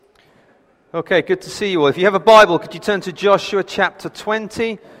Okay, good to see you all. If you have a Bible, could you turn to Joshua chapter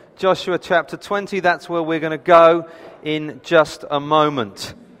 20? Joshua chapter 20, that's where we're going to go in just a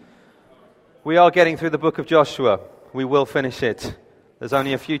moment. We are getting through the book of Joshua. We will finish it. There's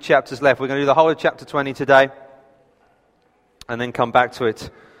only a few chapters left. We're going to do the whole of chapter 20 today and then come back to it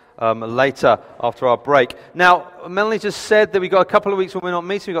later after our break. Now, Melanie just said that we got a couple of weeks when we're not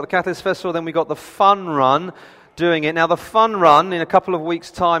meeting. We got the Catalyst Festival, then we got the Fun Run doing it. Now, the Fun Run in a couple of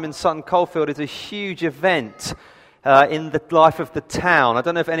weeks' time in Sutton Coldfield is a huge event in the life of the town. I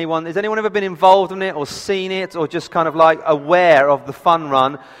don't know if has anyone ever been involved in it or seen it or just kind of like aware of the Fun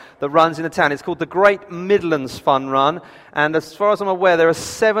Run that runs in the town? It's called the Great Midlands Fun Run, and as far as I'm aware, there are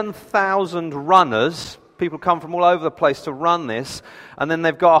 7,000 runners. People come from all over the place to run this, and then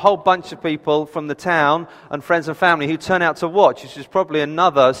they've got a whole bunch of people from the town and friends and family who turn out to watch, which is probably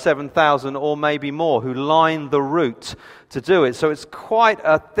another 7,000 or maybe more who line the route to do it. So it's quite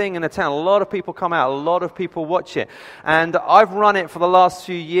a thing in the town. A lot of people come out, a lot of people watch it. And I've run it for the last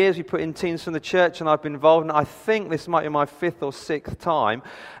few years. We put in teams from the church, and I've been involved, and I think this might be my 5th or 6th time.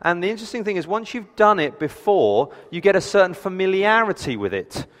 And the interesting thing is, once you've done it before, you get a certain familiarity with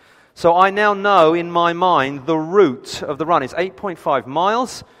it. So I now know in my mind the route of the run. It's 8.5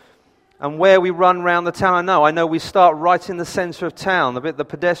 miles, and where we run around the town, I know we start right in the centre of town, the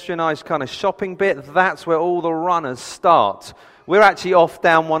pedestrianised kind of shopping bit. That's where all the runners start. We're actually off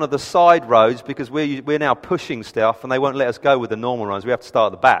down one of the side roads because we're now pushing stuff, and they won't let us go with the normal runs. We have to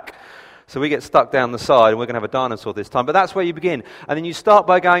start at the back. So we get stuck down the side, and we're going to have a dinosaur this time. But that's where you begin. And then you start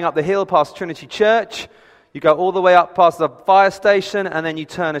by going up the hill past Trinity Church. You go all the way up past the fire station, and then you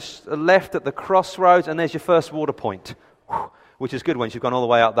turn a left at the crossroads, and there's your first water point, which is good once you've gone all the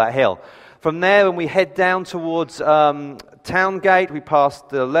way up that hill. From there, when we head down towards Towngate, we pass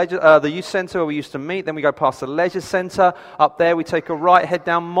the youth centre where we used to meet. Then we go past the leisure centre. Up there, we take a right, head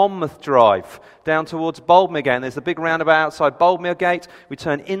down Monmouth Drive, down towards Boldmere Gate. And there's the big roundabout outside Boldmere Gate. We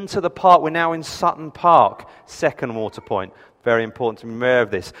turn into the park. We're now in Sutton Park, second water point. Very important to be aware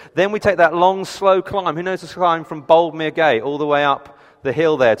of this. Then we take that long, slow climb. Who knows the climb from Boldmere Gate all the way up the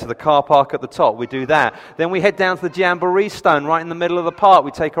hill there to the car park at the top? We do that. Then we head down to the Jamboree Stone right in the middle of the park.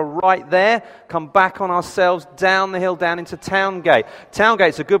 We take a right there, come back on ourselves, down the hill, down into Towngate.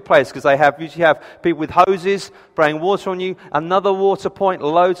 Towngate's a good place because they usually have people with hoses spraying water on you. Another water point,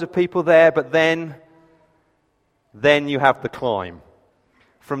 loads of people there, but then you have the climb.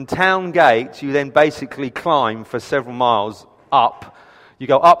 From Towngate, you then basically climb for several miles up. You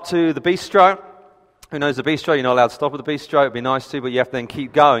go up to the bistro. Who knows the bistro? You're not allowed to stop at the bistro. It'd be nice to, but you have to then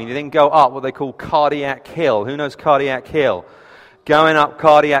keep going. You then go up what they call Cardiac Hill. Who knows Cardiac Hill? Going up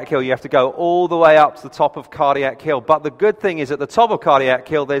Cardiac Hill, you have to go all the way up to the top of Cardiac Hill. But the good thing is at the top of Cardiac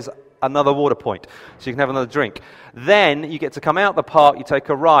Hill, there's another water point, so you can have another drink. Then you get to come out the park, you take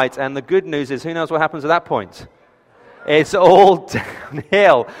a right, and the good news is, who knows what happens at that point? It's all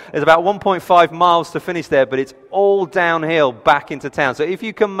downhill. There's about 1.5 miles to finish there, but it's all downhill back into town. So if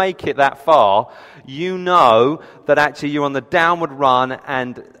you can make it that far, you know that actually you're on the downward run,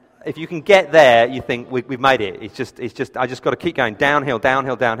 and if you can get there, you think we've made it. It's just I just got to keep going downhill,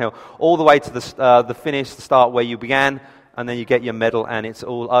 downhill, downhill, all the way to the finish, the start where you began, and then you get your medal, and it's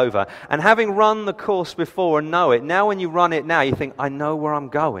all over. And having run the course before and know it, now when you run it now, you think, I know where I'm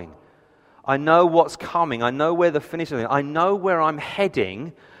going. I know what's coming. I know where the finish is. I know where I'm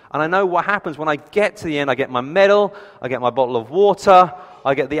heading. And I know what happens when I get to the end. I get my medal. I get my bottle of water.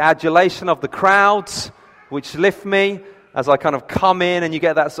 I get the adulation of the crowds, which lift me as I kind of come in. And you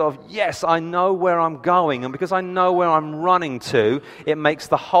get that sort of, yes, I know where I'm going. And because I know where I'm running to, it makes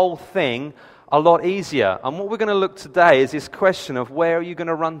the whole thing a lot easier. And what we're going to look today is this question of, where are you going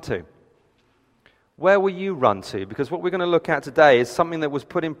to run to? Where will you run to? Because what we're going to look at today is something that was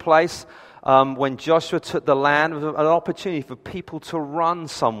put in place when Joshua took the land. It was an opportunity for people to run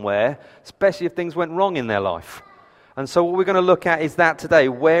somewhere, especially if things went wrong in their life. And so what we're going to look at is that today.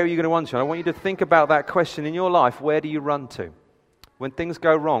 Where are you going to run to? And I want you to think about that question in your life. Where do you run to? When things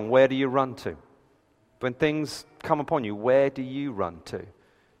go wrong, where do you run to? When things come upon you, where do you run to?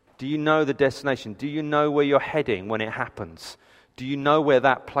 Do you know the destination? Do you know where you're heading when it happens? Do you know where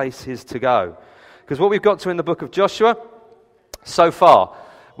that place is to go? Because what we've got to in the book of Joshua so far,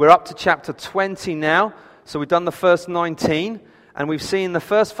 we're up to chapter 20 now. So we've done the first 19, and we've seen the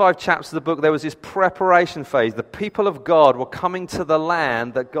first 5 chapters of the book. There was this preparation phase. The people of God were coming to the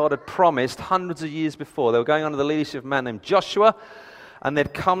land that God had promised hundreds of years before. They were going under the leadership of a man named Joshua, and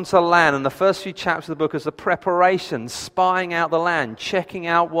they'd come to land. And the first few chapters of the book is the preparation, spying out the land, checking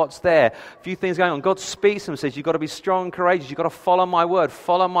out what's there. A few things going on. God speaks to them and says, you've got to be strong and courageous. You've got to follow my word,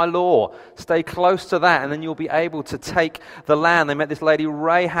 follow my law. Stay close to that, and then you'll be able to take the land. They met this lady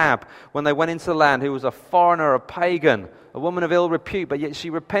Rahab when they went into the land, who was a foreigner, a pagan, a woman of ill repute, but yet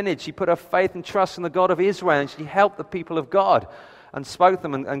she repented. She put her faith and trust in the God of Israel, and she helped the people of God and spoke to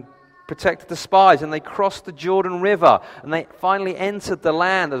them and protected the spies, and they crossed the Jordan River, and they finally entered the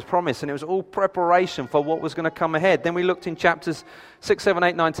land as promised, and it was all preparation for what was going to come ahead. Then we looked in chapters 6, 7,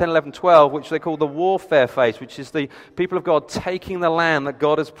 8, 9, 10, 11, 12, which they call the warfare phase, which is the people of God taking the land that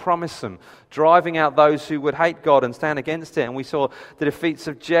God has promised them, driving out those who would hate God and stand against it. And we saw the defeats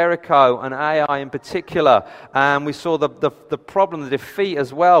of Jericho and Ai in particular, and we saw the problem, the defeat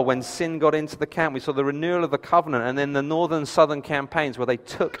as well when sin got into the camp. We saw the renewal of the covenant, and then the northern and southern campaigns where they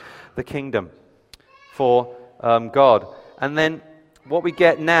took the kingdom for God. And then what we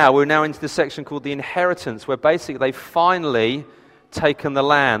get now, we're now into this section called the inheritance, where basically they finally taken the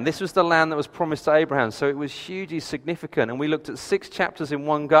land. This was the land that was promised to Abraham, so it was hugely significant. And we looked at 6 chapters in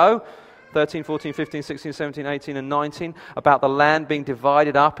one go, 13, 14, 15, 16, 17, 18, and 19, about the land being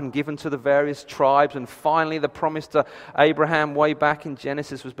divided up and given to the various tribes. And finally, the promise to Abraham way back in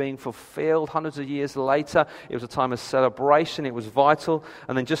Genesis was being fulfilled hundreds of years later. It was a time of celebration. It was vital.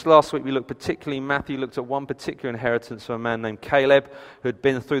 And then just last week, we looked particularly, Matthew looked at one particular inheritance from a man named Caleb, who had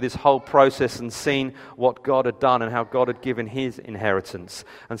been through this whole process and seen what God had done and how God had given his inheritance.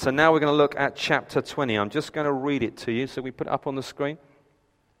 And so now we're going to look at chapter 20. I'm just going to read it to you. So we put it up on the screen.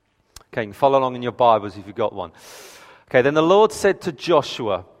 Okay, you can follow along in your Bibles if you've got one. Okay, then the Lord said to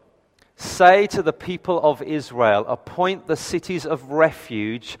Joshua, say to the people of Israel, appoint the cities of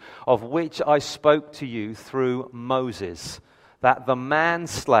refuge of which I spoke to you through Moses, that the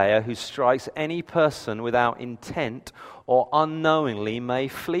manslayer who strikes any person without intent or unknowingly may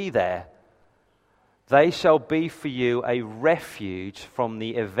flee there. They shall be for you a refuge from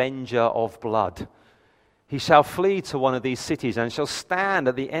the avenger of blood. He shall flee to one of these cities and shall stand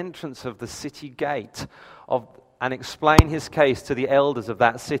at the entrance of the city gate and explain his case to the elders of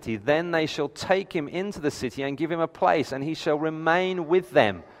that city. Then they shall take him into the city and give him a place, and he shall remain with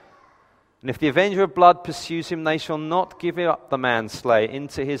them. And if the avenger of blood pursues him, they shall not give up the manslayer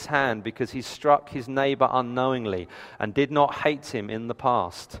into his hand, because he struck his neighbor unknowingly and did not hate him in the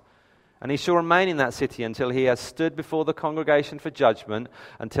past. And he shall remain in that city until he has stood before the congregation for judgment,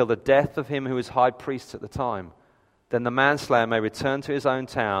 until the death of him who is high priest at the time. Then the manslayer may return to his own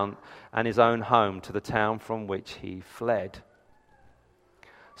town and his own home, to the town from which he fled.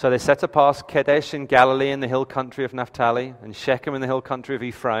 So they set apart Kadesh in Galilee in the hill country of Naphtali, and Shechem in the hill country of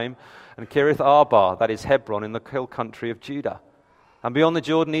Ephraim, and Kiriath Arba, that is Hebron, in the hill country of Judah. And beyond the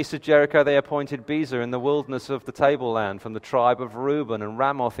Jordan, east of Jericho, they appointed Bezer in the wilderness of the tableland from the tribe of Reuben, and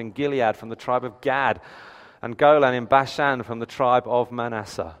Ramoth in Gilead from the tribe of Gad, and Golan in Bashan from the tribe of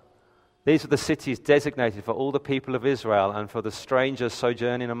Manasseh. These are the cities designated for all the people of Israel and for the strangers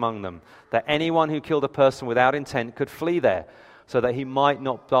sojourning among them, that anyone who killed a person without intent could flee there, so that he might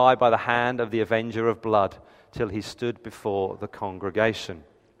not die by the hand of the avenger of blood, till he stood before the congregation.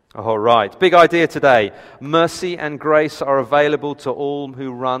 All right, big idea today. Mercy and grace are available to all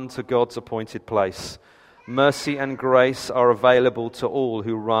who run to God's appointed place. Mercy and grace are available to all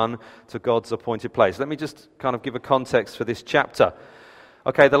who run to God's appointed place. Let me just kind of give a context for this chapter.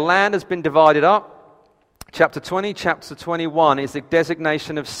 Okay, the land has been divided up. Chapter 20, chapter 21 is the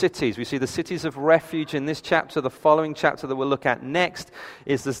designation of cities. We see the cities of refuge in this chapter. The following chapter that we'll look at next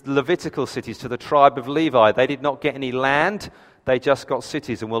is the Levitical cities to the tribe of Levi. They did not get any land. They just got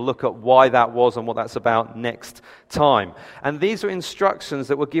cities, and we'll look at why that was and what that's about next time. And these are instructions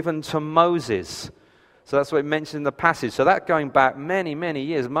that were given to Moses. So that's what it mentioned in the passage. So that going back many, many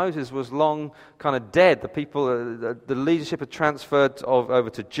years, Moses was long kind of dead. The people, the leadership had transferred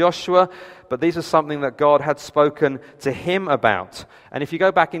over to Joshua, but these are something that God had spoken to him about. And if you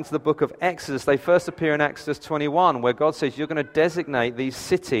go back into the book of Exodus, they first appear in Exodus 21, where God says you're going to designate these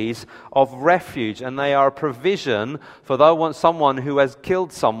cities of refuge, and they are a provision for someone who has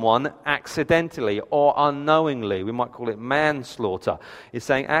killed someone accidentally or unknowingly. We might call it manslaughter. It's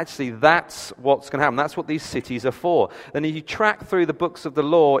saying actually that's what's going to happen. That's what these cities are for. Then if you track through the books of the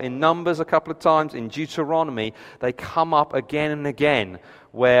law, in Numbers a couple of times, in Deuteronomy, they come up again and again,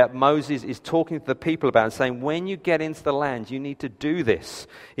 where Moses is talking to the people about and saying, when you get into the land, you need to do this.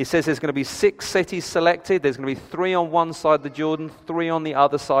 He says there's going to be 6 cities selected. There's going to be 3 on one side of the Jordan, 3 on the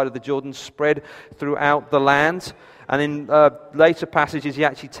other side of the Jordan, spread throughout the land. And in later passages, he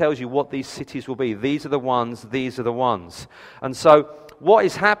actually tells you what these cities will be. These are the ones, these are the ones. And so what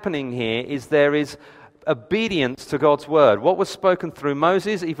is happening here is there is obedience to God's word. What was spoken through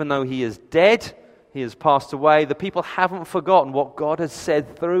Moses, even though he is dead, he has passed away, the people haven't forgotten what God has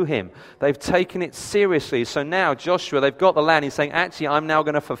said through him. They've taken it seriously. So now Joshua, they've got the land. He's saying, actually, I'm now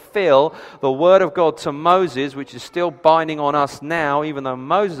going to fulfill the word of God to Moses, which is still binding on us now, even though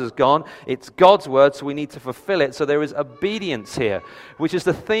Moses is gone. It's God's word, so we need to fulfill it. So there is obedience here, which is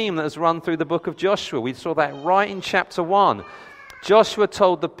the theme that has run through the book of Joshua. We saw that right in chapter 1. God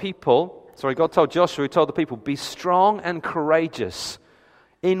told Joshua, he told the people, be strong and courageous.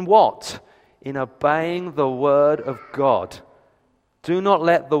 In what? In obeying the word of God. Do not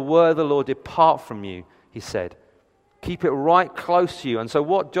let the word of the Lord depart from you, he said. Keep it right close to you. And so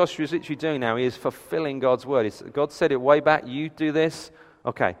what Joshua is literally doing now, he is fulfilling God's word. God said it way back, you do this.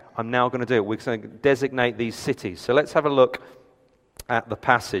 Okay, I'm now going to do it. We're going to designate these cities. So let's have a look at the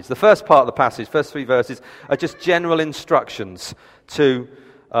passage. The first part of the passage, first 3 verses, are just general instructions to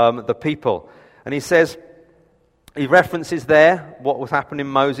the people. And he references there what was happening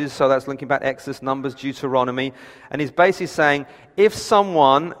in Moses, so that's linking back Exodus, Numbers, Deuteronomy, and he's basically saying, if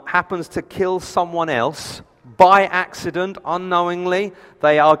someone happens to kill someone else by accident, unknowingly,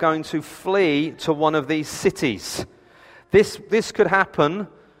 they are going to flee to one of these cities. This could happen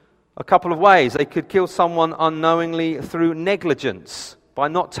a couple of ways. They could kill someone unknowingly through negligence, by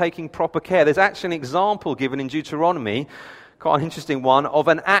not taking proper care. There's actually an example given in Deuteronomy, quite an interesting one, of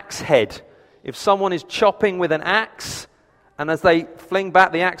an axe head. If someone is chopping with an axe, and as they fling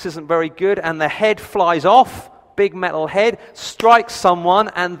back, the axe isn't very good, and the head flies off, big metal head, strikes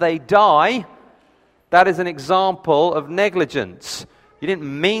someone, and they die, that is an example of negligence. You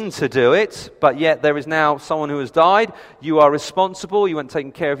didn't mean to do it, but yet there is now someone who has died. You are responsible. You weren't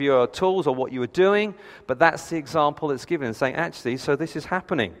taking care of your tools or what you were doing, but that's the example that's given, saying, actually, so this is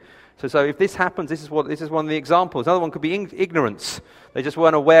happening. So if this happens, this is one of the examples. Another one could be ignorance. They just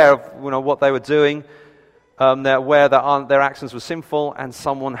weren't aware of what they were doing. They're aware that their actions were sinful, and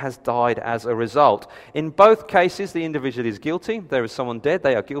someone has died as a result. In both cases, the individual is guilty. There is someone dead.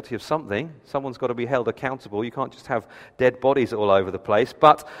 They are guilty of something. Someone's got to be held accountable. You can't just have dead bodies all over the place.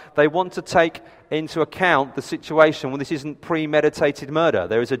 But they want to take into account the situation when this isn't premeditated murder.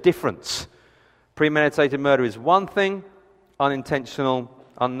 There is a difference. Premeditated murder is one thing. Unintentional,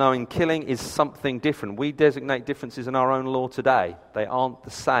 unknowing killing is something different. We designate differences in our own law today. They aren't the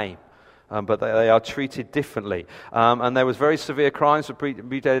same, but they are treated differently. And there was very severe crimes for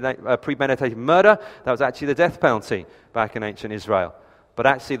premeditated murder. That was actually the death penalty back in ancient Israel. But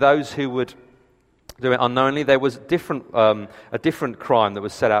actually those who would do it unknowingly, there was a different crime that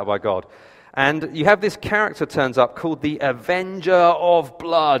was set out by God. And you have this character turns up called the Avenger of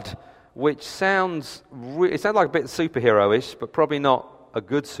Blood, which sounds like a bit superhero-ish, but probably not a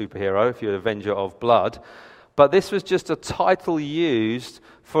good superhero if you're an Avenger of Blood. But this was just a title used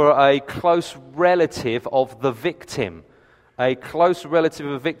for a close relative of the victim. A close relative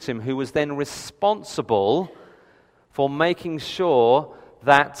of a victim who was then responsible for making sure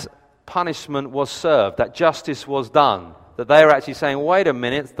that punishment was served, that justice was done. That they were actually saying, wait a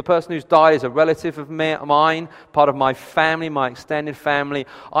minute, the person who's died is a relative of mine, part of my family, my extended family.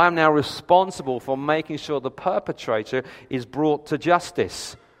 I am now responsible for making sure the perpetrator is brought to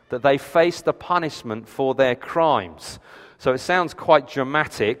justice, that they face the punishment for their crimes. So it sounds quite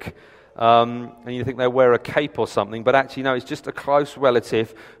dramatic, and you think they wear a cape or something, but actually no, it's just a close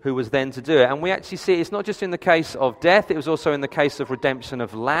relative who was then to do it. And we actually see it's not just in the case of death, it was also in the case of redemption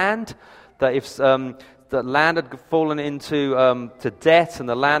of land, that if the land had fallen into to debt and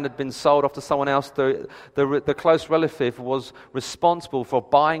the land had been sold off to someone else, the close relative was responsible for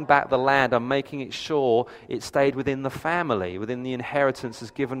buying back the land and making it sure it stayed within the family, within the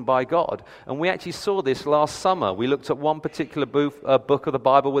inheritances given by God. And we actually saw this last summer. We looked at one particular book of the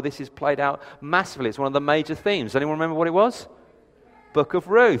Bible where this is played out massively. It's one of the major themes. Anyone remember what it was? Book of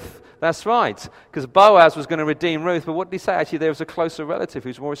Ruth. That's right. Because Boaz was going to redeem Ruth, but what did he say? Actually, there was a closer relative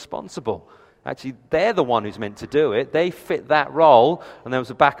who's more responsible. Actually, they're the one who's meant to do it. They fit that role, and there was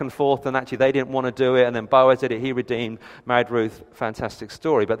a back and forth, and actually they didn't want to do it, and then Boaz did it, he redeemed, married Ruth. Fantastic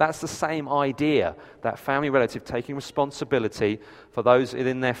story. But that's the same idea, that family relative taking responsibility for those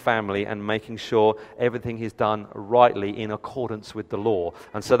in their family and making sure everything is done rightly in accordance with the law.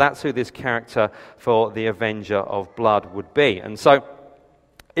 And so that's who this character for the Avenger of Blood would be. And so,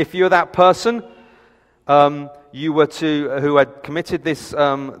 if you're that person, who had committed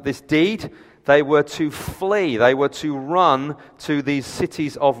this deed, they were to flee, they were to run to these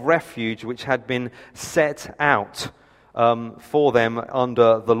cities of refuge which had been set out for them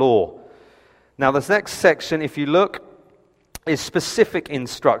under the law. Now this next section, if you look, is specific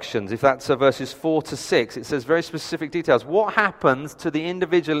instructions. If that's verses 4 to 6, it says very specific details. What happens to the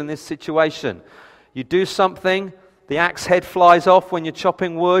individual in this situation? You do something, the axe head flies off when you're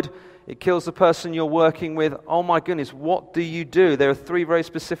chopping wood, it kills the person you're working with. Oh my goodness, what do you do? There are three very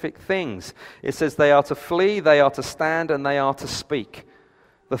specific things. It says they are to flee, they are to stand, and they are to speak.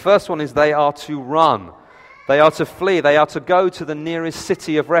 The first one is they are to run. They are to flee. They are to go to the nearest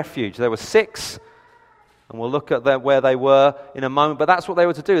city of refuge. There were 6, and we'll look at where they were in a moment, but that's what they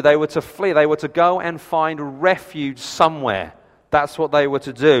were to do. They were to flee. They were to go and find refuge somewhere. That's what they were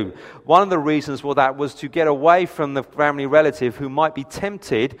to do. One of the reasons for that was to get away from the family relative who might be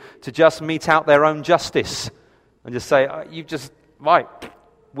tempted to just mete out their own justice and just say, right,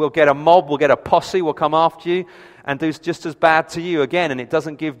 we'll get a mob, we'll get a posse, we'll come after you and do just as bad to you again. And it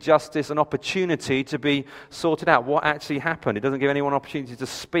doesn't give justice an opportunity to be sorted out. What actually happened? It doesn't give anyone an opportunity to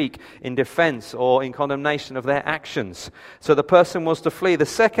speak in defense or in condemnation of their actions. So the person was to flee. The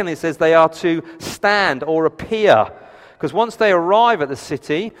second, it says they are to stand or appear. Because once they arrive at the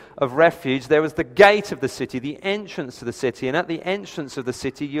city of refuge, there was the gate of the city, the entrance to the city. And at the entrance of the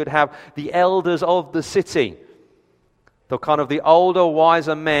city, you'd have the elders of the city. The kind of the older,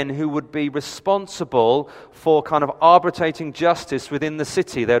 wiser men who would be responsible for kind of arbitrating justice within the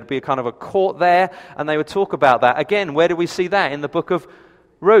city. There would be a kind of a court there, and they would talk about that. Again, where do we see that? In the book of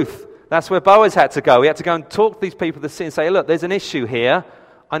Ruth. That's where Boaz had to go. He had to go and talk to these people of the city and say, look, there's an issue here.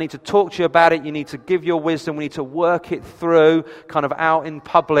 I need to talk to you about it. You need to give your wisdom. We need to work it through kind of out in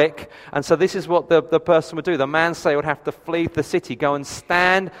public. And so this is what the person would do. The manslayer would have to flee the city, go and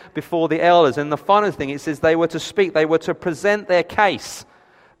stand before the elders. And the final thing, it says they were to speak. They were to present their case.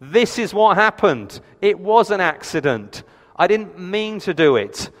 This is what happened. It was an accident. I didn't mean to do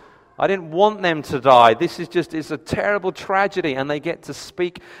it. I didn't want them to die. It's a terrible tragedy. And they get to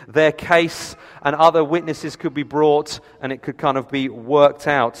speak their case, and other witnesses could be brought, and it could kind of be worked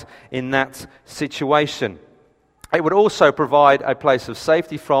out in that situation. It would also provide a place of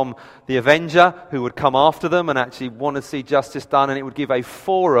safety from the avenger who would come after them and actually want to see justice done, and it would give a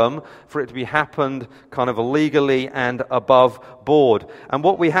forum for it to be happened kind of legally and above board. And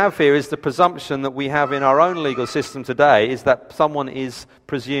what we have here is the presumption that we have in our own legal system today is that someone is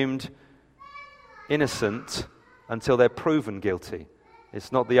presumed innocent until they're proven guilty.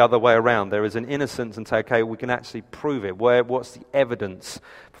 It's not the other way around. There is an innocence until, okay, we can actually prove it. What's the evidence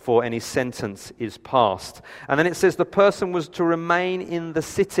before any sentence is passed? And then it says the person was to remain in the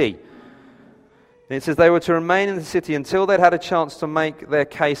city. And it says they were to remain in the city until they'd had a chance to make their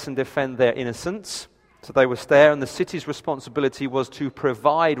case and defend their innocence. So they were there, and the city's responsibility was to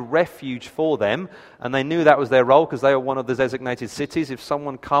provide refuge for them. And they knew that was their role because they were one of the designated cities. If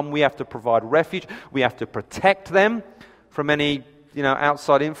someone come, we have to provide refuge. We have to protect them from any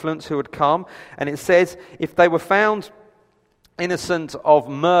outside influence who would come. And it says if they were found innocent of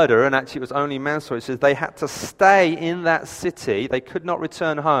murder, and actually it was only manslaughter, it says they had to stay in that city. They could not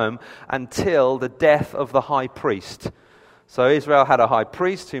return home until the death of the high priest. So Israel had a high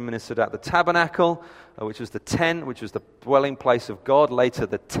priest who ministered at the tabernacle, which was the tent, which was the dwelling place of God, later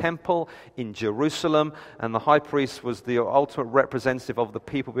the temple in Jerusalem, and the high priest was the ultimate representative of the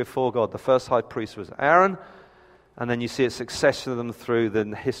people before God. The first high priest was Aaron, and then you see a succession of them through the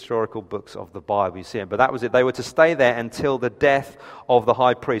historical books of the Bible. You see it. But that was it. They were to stay there until the death of the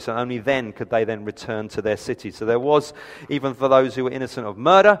high priest, and only then could they then return to their city. So there was, even for those who were innocent of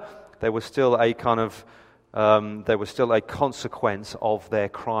murder, there was still a kind of there was still a consequence of their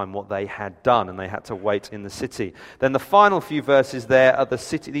crime, what they had done, and they had to wait in the city. Then the final few verses there are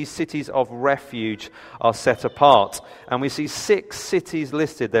these cities of refuge are set apart. And we see 6 cities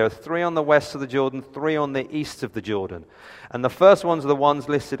listed. There are 3 on the west of the Jordan, 3 on the east of the Jordan. And the first ones are the ones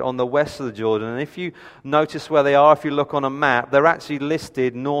listed on the west of the Jordan. And if you notice where they are, if you look on a map, they're actually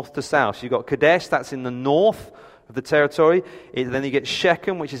listed north to south. So you've got Kadesh, that's in the north of the territory. Then you get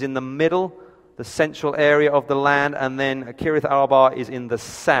Shechem, which is in the middle, the central area of the land, and then Kiriath Arba is in the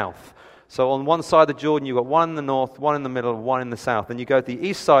south. So on one side of the Jordan, you've got one in the north, one in the middle, one in the south. Then you go to the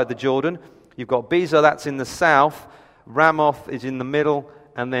east side of the Jordan, you've got Bezer, that's in the south, Ramoth is in the middle,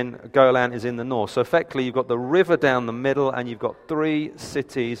 and then Golan is in the north. So effectively, you've got the river down the middle, and you've got 3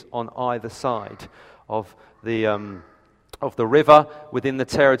 cities on either side of the river within the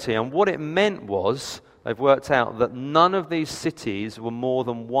territory. And what it meant was, they've worked out that none of these cities were more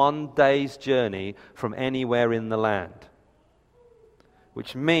than 1 day's journey from anywhere in the land.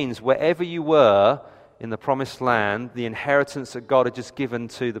 Which means wherever you were in the promised land, the inheritance that God had just given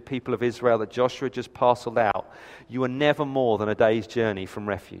to the people of Israel that Joshua had just parceled out, you were never more than a day's journey from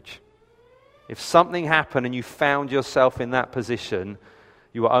refuge. If something happened and you found yourself in that position,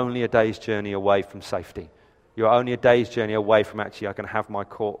 you were only a day's journey away from safety. You were only a day's journey away from actually I can have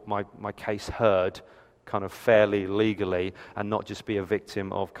my case heard kind of fairly, legally, and not just be a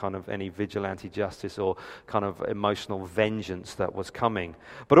victim of kind of any vigilante justice or kind of emotional vengeance that was coming.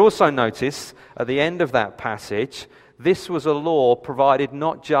 But also notice, at the end of that passage, this was a law provided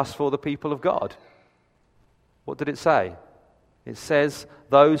not just for the people of God. What did it say? It says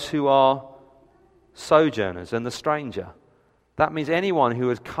those who are sojourners and the stranger. That means anyone who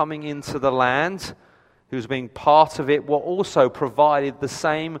is coming into the land, who's being part of it, were also provided the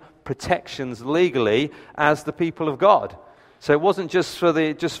same protections legally as the people of God. So it wasn't just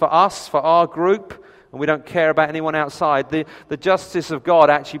for us, for our group, and we don't care about anyone outside. The justice of God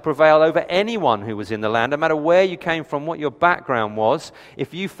actually prevailed over anyone who was in the land, no matter where you came from, what your background was.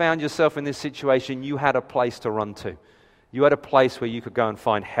 If you found yourself in this situation, you had a place to run to. You had a place where you could go and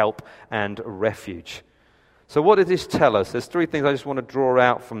find help and refuge. So what does this tell us? There's three things I just want to draw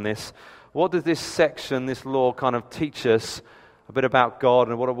out from this. What does this section, this law, kind of teach us a bit about God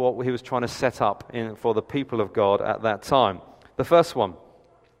and what he was trying to set up for the people of God at that time? The first one,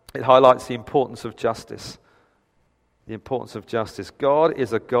 it highlights the importance of justice. The importance of justice. God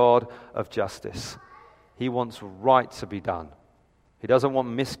is a God of justice. He wants right to be done. He doesn't want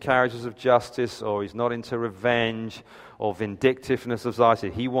miscarriages of justice, or he's not into revenge or vindictiveness of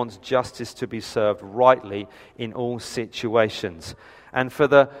society. He wants justice to be served rightly in all situations. And for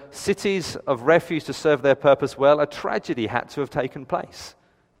the cities of refuge to serve their purpose well, a tragedy had to have taken place.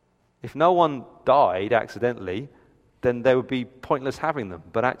 If no one died accidentally, then they would be pointless having them.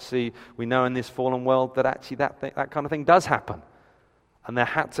 But actually, we know in this fallen world that actually that kind of thing does happen. And there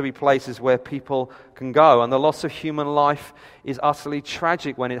had to be places where people can go. And the loss of human life is utterly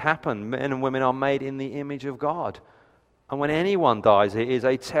tragic when it happened. Men and women are made in the image of God. And when anyone dies, it is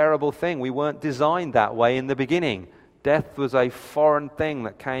a terrible thing. We weren't designed that way in the beginning. Death was a foreign thing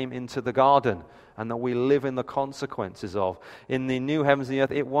that came into the garden and that we live in the consequences of. In the new heavens and the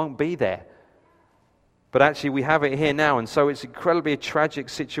earth, it won't be there. But actually we have it here now, and so it's incredibly a tragic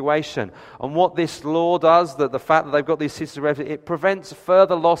situation. And what this law does, that the fact that they've got these cities of refuge, it prevents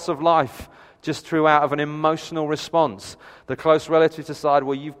further loss of life just through out of an emotional response. The close relatives decide,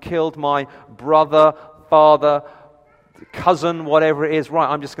 well, you've killed my brother, father, cousin, whatever it is, right,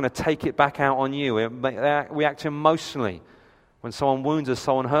 I'm just going to take it back out on you. We act emotionally. When someone wounds us,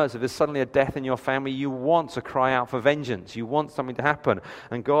 someone hurts, if there's suddenly a death in your family, you want to cry out for vengeance. You want something to happen.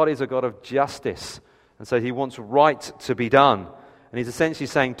 And God is a God of justice. And so he wants right to be done. And he's essentially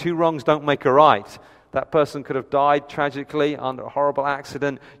saying two wrongs don't make a right. That person could have died tragically under a horrible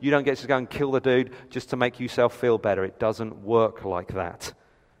accident. You don't get to go and kill the dude just to make yourself feel better. It doesn't work like that.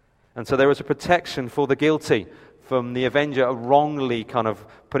 And so there is a protection for the guilty from the avenger wrongly kind of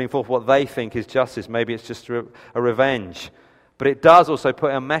putting forth what they think is justice. Maybe it's just a revenge. But it does also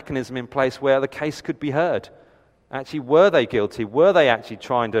put a mechanism in place where the case could be heard. Actually, were they guilty? Were they actually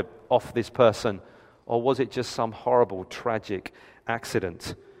trying to off this person? Or was it just some horrible, tragic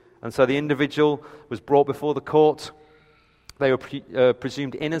accident? And so the individual was brought before the court. They were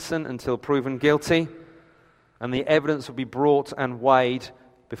presumed innocent until proven guilty. And the evidence would be brought and weighed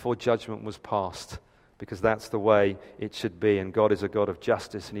before judgment was passed. Because that's the way it should be. And God is a God of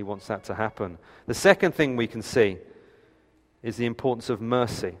justice, and he wants that to happen. The second thing we can see is the importance of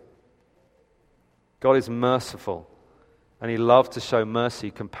mercy. God is merciful. And he loves to show mercy,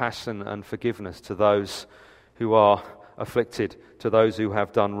 compassion, and forgiveness to those who are afflicted, to those who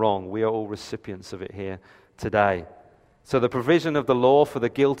have done wrong. We are all recipients of it here today. So the provision of the law for the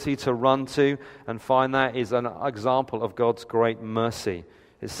guilty to run to and find that is an example of God's great mercy.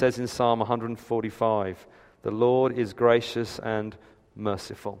 It says in Psalm 145, "The Lord is gracious and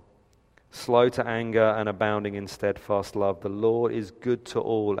merciful, slow to anger and abounding in steadfast love. The Lord is good to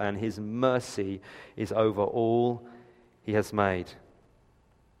all, and his mercy is over all he has made."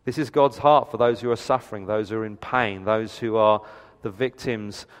 This is God's heart for those who are suffering, those who are in pain, those who are the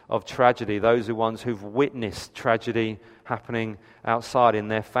victims of tragedy, those who've witnessed tragedy happening outside in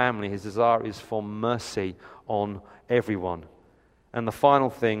their family. His desire is for mercy on everyone. And the final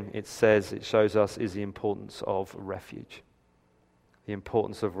thing it shows us, is the importance of refuge. The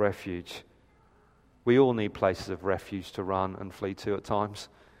importance of refuge. We all need places of refuge to run and flee to at times.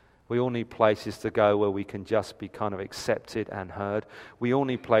 We all need places to go where we can just be kind of accepted and heard. We all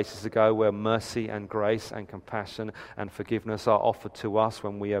need places to go where mercy and grace and compassion and forgiveness are offered to us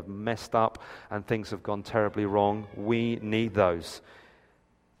when we have messed up and things have gone terribly wrong. We need those.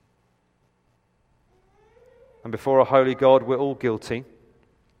 And before a holy God, we're all guilty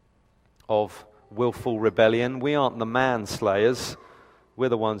of willful rebellion. We aren't the manslayers. We're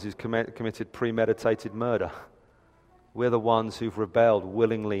the ones who's committed premeditated murder. We're the ones who've rebelled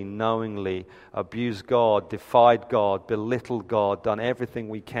willingly, knowingly, abused God, defied God, belittled God, done everything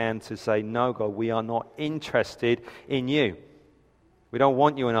we can to say, no, God, we are not interested in you. We don't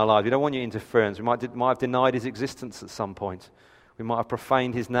want you in our lives. We don't want your interference. We might have denied his existence at some point. We might have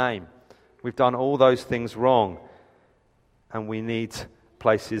profaned his name. We've done all those things wrong. And we need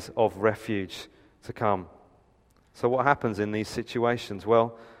places of refuge to come. So what happens in these situations?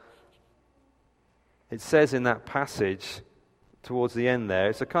 Well, it says in that passage towards the end there,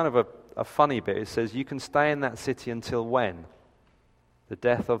 it's a kind of a funny bit. It says, you can stay in that city until when? The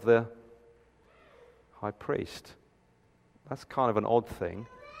death of the high priest. That's kind of an odd thing.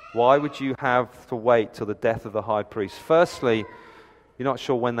 Why would you have to wait till the death of the high priest? Firstly, you're not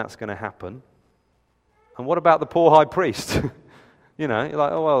sure when that's going to happen. And what about the poor high priest? You're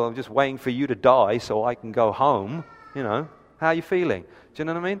like, oh, well, I'm just waiting for you to die so I can go home. How are you feeling? Do you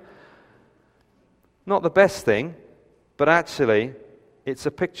know what I mean? Not the best thing, but actually, it's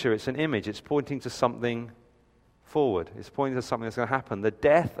a picture, it's an image, it's pointing to something forward. It's pointing to something that's going to happen. The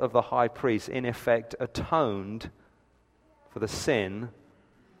death of the high priest, in effect, atoned for the sin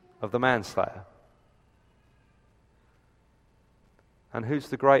of the manslayer. And who's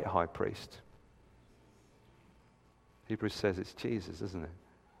the great high priest? Hebrews says it's Jesus, isn't it?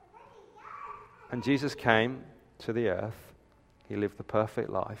 And Jesus came to the earth. He lived the perfect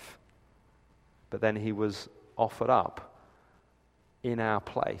life. But then he was offered up in our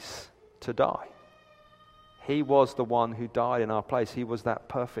place to die. He was the one who died in our place. He was that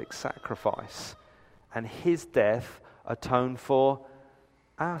perfect sacrifice. And his death atoned for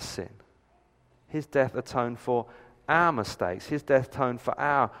our sin. His death atoned for our mistakes. His death atoned for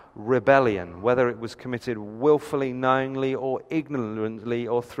our rebellion, whether it was committed willfully, knowingly, or ignorantly,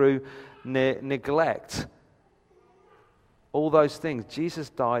 or through neglect. All those things. Jesus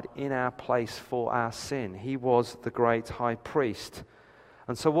died in our place for our sin. He was the great high priest.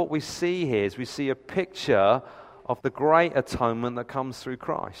 And so what we see here is we see a picture of the great atonement that comes through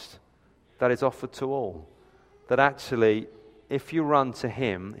Christ, that is offered to all. That actually, if you run to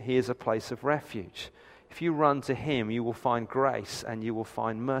him, he is a place of refuge. If you run to him, you will find grace and you will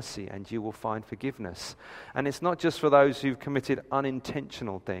find mercy and you will find forgiveness. And it's not just for those who've committed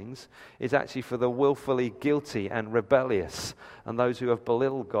unintentional things. It's actually for the willfully guilty and rebellious and those who have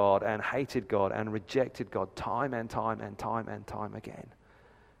belittled God and hated God and rejected God time and time and time and time again.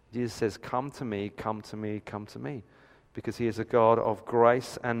 Jesus says, come to me, come to me, come to me. Because he is a God of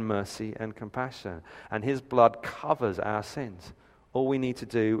grace and mercy and compassion. And his blood covers our sins. All we need to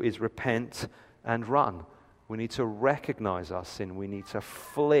do is repent and run. We need to recognize our sin. We need to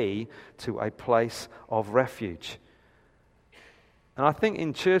flee to a place of refuge. And I think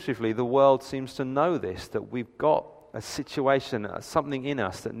intuitively the world seems to know this, that we've got a situation, something in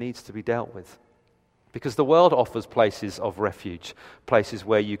us that needs to be dealt with. Because the world offers places of refuge, places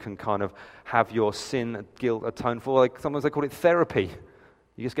where you can kind of have your sin, guilt atoned for. Like sometimes they call it therapy.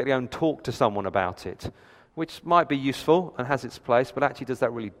 You just get to go and talk to someone about it, which might be useful and has its place, but actually does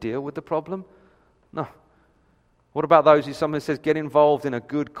that really deal with the problem? No. What about those who someone says get involved in a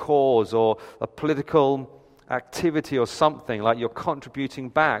good cause or a political activity or something, like you're contributing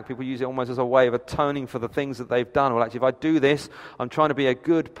back? People use it almost as a way of atoning for the things that they've done. Well, actually, if I do this, I'm trying to be a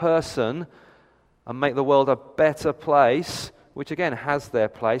good person and make the world a better place, which again has their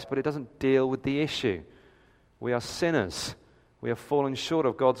place, but it doesn't deal with the issue. We are sinners. We have fallen short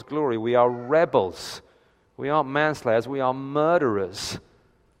of God's glory. We are rebels. We aren't manslayers. We are murderers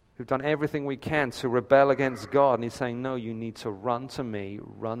who've done everything we can to rebel against God. And he's saying, no, you need to run to me,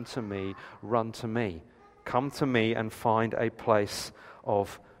 run to me, run to me. Come to me and find a place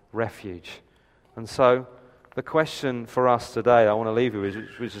of refuge. And so the question for us today I want to leave you with,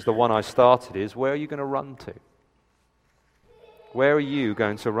 which is the one I started, is where are you going to run to? Where are you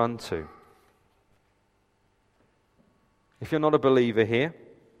going to run to? If you're not a believer here,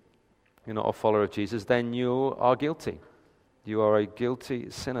 you're not a follower of Jesus, then you are guilty. You are a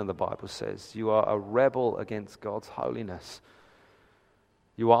guilty sinner, the Bible says. You are a rebel against God's holiness.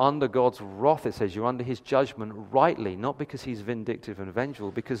 You are under God's wrath, it says. You're under his judgment rightly, not because he's vindictive and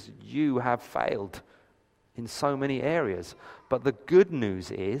vengeful, because you have failed in so many areas. But the good news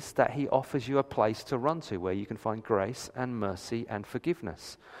is that he offers you a place to run to where you can find grace and mercy and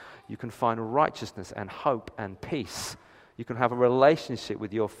forgiveness. You can find righteousness and hope and peace. You can have a relationship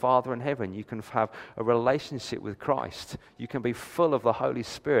with your Father in heaven. You can have a relationship with Christ. You can be full of the Holy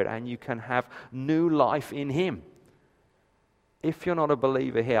Spirit and you can have new life in him. If you're not a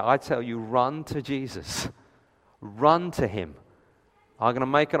believer here, I tell you, run to Jesus. Run to him. I'm going to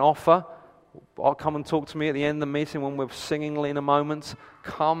make an offer I'll come and talk to me at the end of the meeting when we're singing in a moment.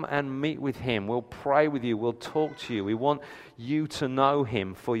 Come and meet with him. We'll pray with you. We'll talk to you. We want you to know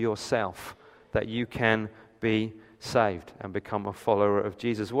him for yourself, that you can be saved and become a follower of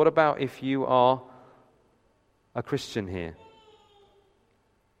Jesus. What about if you are a Christian here?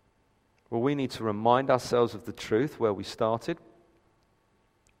 Well, we need to remind ourselves of the truth where we started,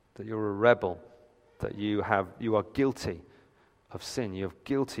 that you're a rebel, that you are guilty of sin, you're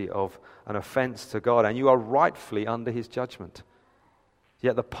guilty of an offense to God, and you are rightfully under his judgment.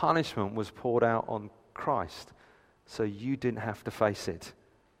 Yet the punishment was poured out on Christ, so you didn't have to face it.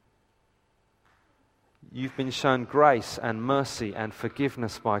 You've been shown grace and mercy and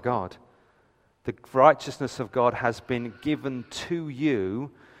forgiveness by God. The righteousness of God has been given to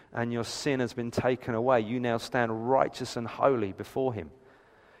you, and your sin has been taken away. You now stand righteous and holy before him.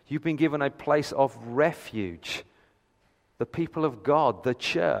 You've been given a place of refuge. The people of God, the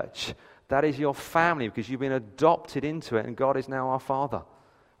church, that is your family because you've been adopted into it and God is now our Father.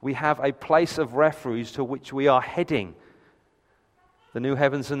 We have a place of refuge to which we are heading. The new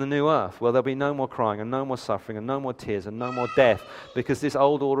heavens and the new earth, where there'll be no more crying and no more suffering and no more tears and no more death because this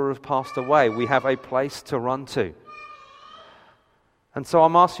old order has passed away. We have a place to run to. And so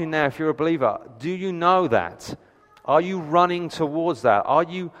I'm asking you now, if you're a believer, do you know that? Are you running towards that? Are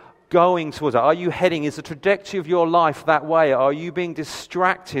you going towards that? Are you heading? Is the trajectory of your life that way? Are you being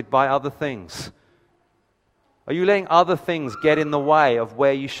distracted by other things? Are you letting other things get in the way of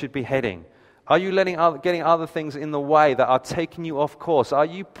where you should be heading? Are you getting other things in the way that are taking you off course? Are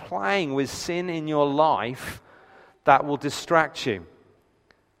you playing with sin in your life that will distract you?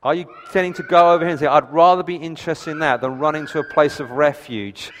 Are you tending to go over here and say, I'd rather be interested in that than running to a place of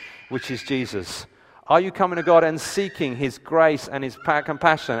refuge, which is Jesus? Are you coming to God and seeking his grace and his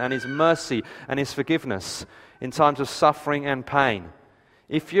compassion and his mercy and his forgiveness in times of suffering and pain?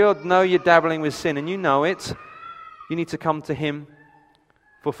 If you know you're dabbling with sin and you know it, you need to come to him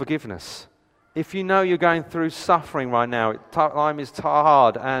for forgiveness. If you know you're going through suffering right now, time is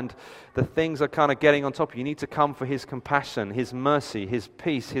hard and the things are kind of getting on top of you, you need to come for his compassion, his mercy, his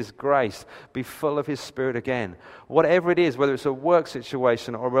peace, his grace. Be full of his Spirit again. Whatever it is, whether it's a work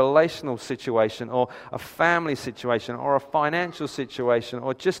situation or a relational situation or a family situation or a financial situation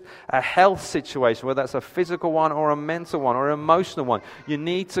or just a health situation, whether that's a physical one or a mental one or an emotional one, you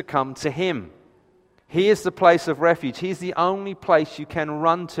need to come to him. He is the place of refuge. He's the only place you can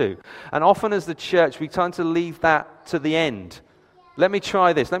run to. And often as the church, we tend to leave that to the end. Let me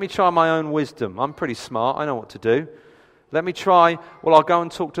try this. Let me try my own wisdom. I'm pretty smart. I know what to do. Let me try, I'll go and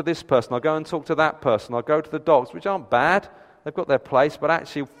talk to this person. I'll go and talk to that person. I'll go to the dogs, which aren't bad. They've got their place. But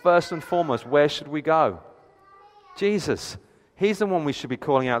actually, first and foremost, where should we go? Jesus. He's the one we should be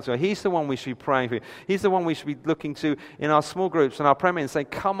calling out to. He's the one we should be praying for. He's the one we should be looking to in our small groups and our prayer meetings and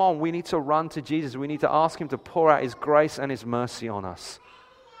saying, come on, we need to run to Jesus. We need to ask him to pour out his grace and his mercy on us.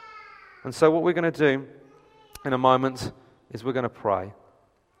 And so what we're going to do in a moment is we're going to pray.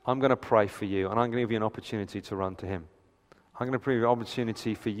 I'm going to pray for you, and I'm going to give you an opportunity to run to him. I'm going to give you an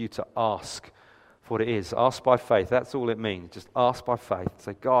opportunity for you to ask for what it is. Ask by faith. That's all it means. Just ask by faith.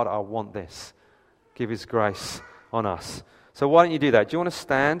 Say, God, I want this. Give his grace on us. So why don't you do that? Do you want to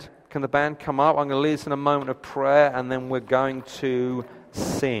stand? Can the band come up? I'm going to lead us in a moment of prayer, and then we're going to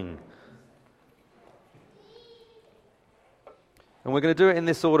sing. And we're going to do it in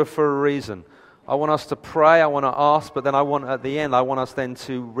this order for a reason. I want us to pray, I want to ask, but then at the end, I want us then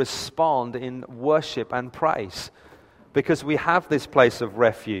to respond in worship and praise. Because we have this place of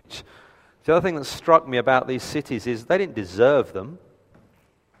refuge. The other thing that struck me about these cities is they didn't deserve them.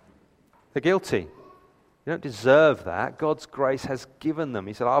 They're guilty. You don't deserve that. God's grace has given them.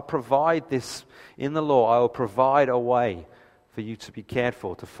 He said, I'll provide this in the law. I will provide a way for you to be cared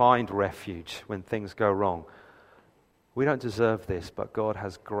for, to find refuge when things go wrong. We don't deserve this, but God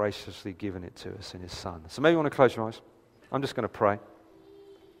has graciously given it to us in his Son. So maybe you want to close your eyes. I'm just going to pray.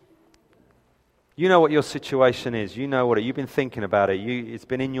 You know what your situation is. You know what you've been thinking about it. It's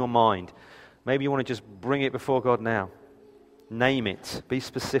been in your mind. Maybe you want to just bring it before God now. Name it. Be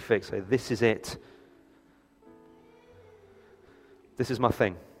specific. Say, this is it. This is my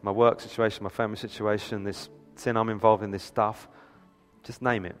thing, my work situation, my family situation, this sin I'm involved in, this stuff. Just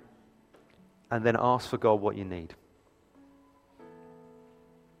name it. And then ask for God what you need.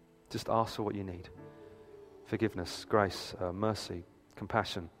 Just ask for what you need. Forgiveness, grace, mercy,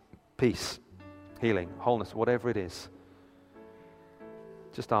 compassion, peace, healing, wholeness, whatever it is.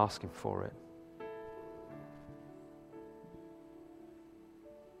 Just ask him for it.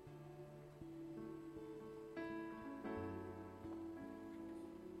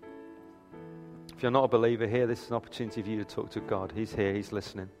 If you're not a believer here, this is an opportunity for you to talk to God. He's here, he's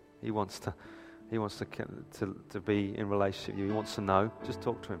listening. He wants to be in relationship with you. He wants to know. Just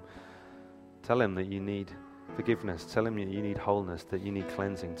talk to him. Tell him that you need forgiveness. Tell him that you need wholeness, that you need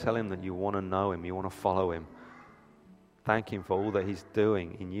cleansing. Tell him that you want to know him, you want to follow him. Thank him for all that he's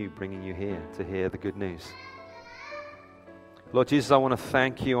doing in you, bringing you here to hear the good news. Lord Jesus, I want to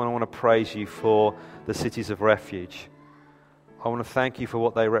thank you and I want to praise you for the cities of refuge. I want to thank you for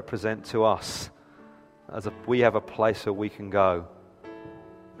what they represent to us. We have a place where we can go.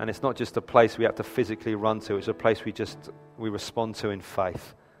 And it's not just a place we have to physically run to, it's a place we respond to in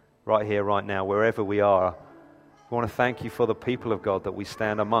faith. Right here, right now, wherever we are. I want to thank you for the people of God that we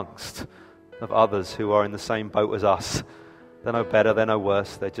stand amongst, of others who are in the same boat as us. They're no better, they're no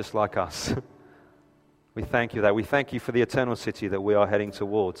worse, they're just like us. We thank you that. We thank you for the eternal city that we are heading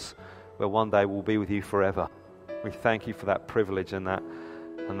towards, where one day we'll be with you forever. We thank you for that privilege and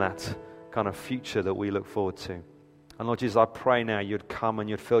that kind of future that we look forward to. And Lord Jesus, I pray now you'd come and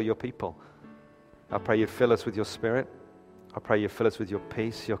you'd fill your people. I pray you'd fill us with your Spirit. I pray you'd fill us with your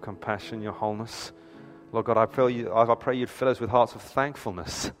peace, your compassion, your wholeness. Lord God, I pray you'd fill us with hearts of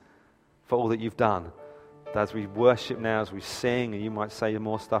thankfulness for all that you've done. As we worship now, as we sing, and you might say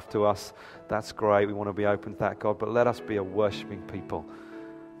more stuff to us, that's great. We want to be open to that, God. But let us be a worshiping people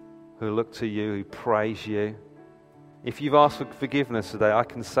who look to you, who praise you. If you've asked for forgiveness today, I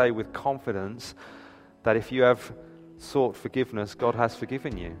can say with confidence that if you have sought forgiveness, God has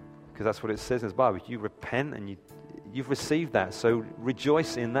forgiven you. Because that's what it says in the Bible. You repent and you've received that. So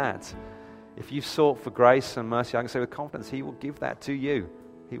rejoice in that. If you've sought for grace and mercy, I can say with confidence, He will give that to you.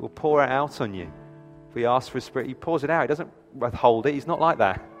 He will pour it out on you. If we ask for His Spirit, He pours it out. He doesn't withhold it. He's not like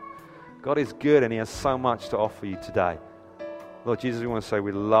that. God is good and He has so much to offer you today. Lord Jesus, we want to say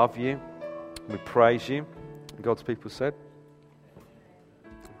we love you. We praise you. And God's people said...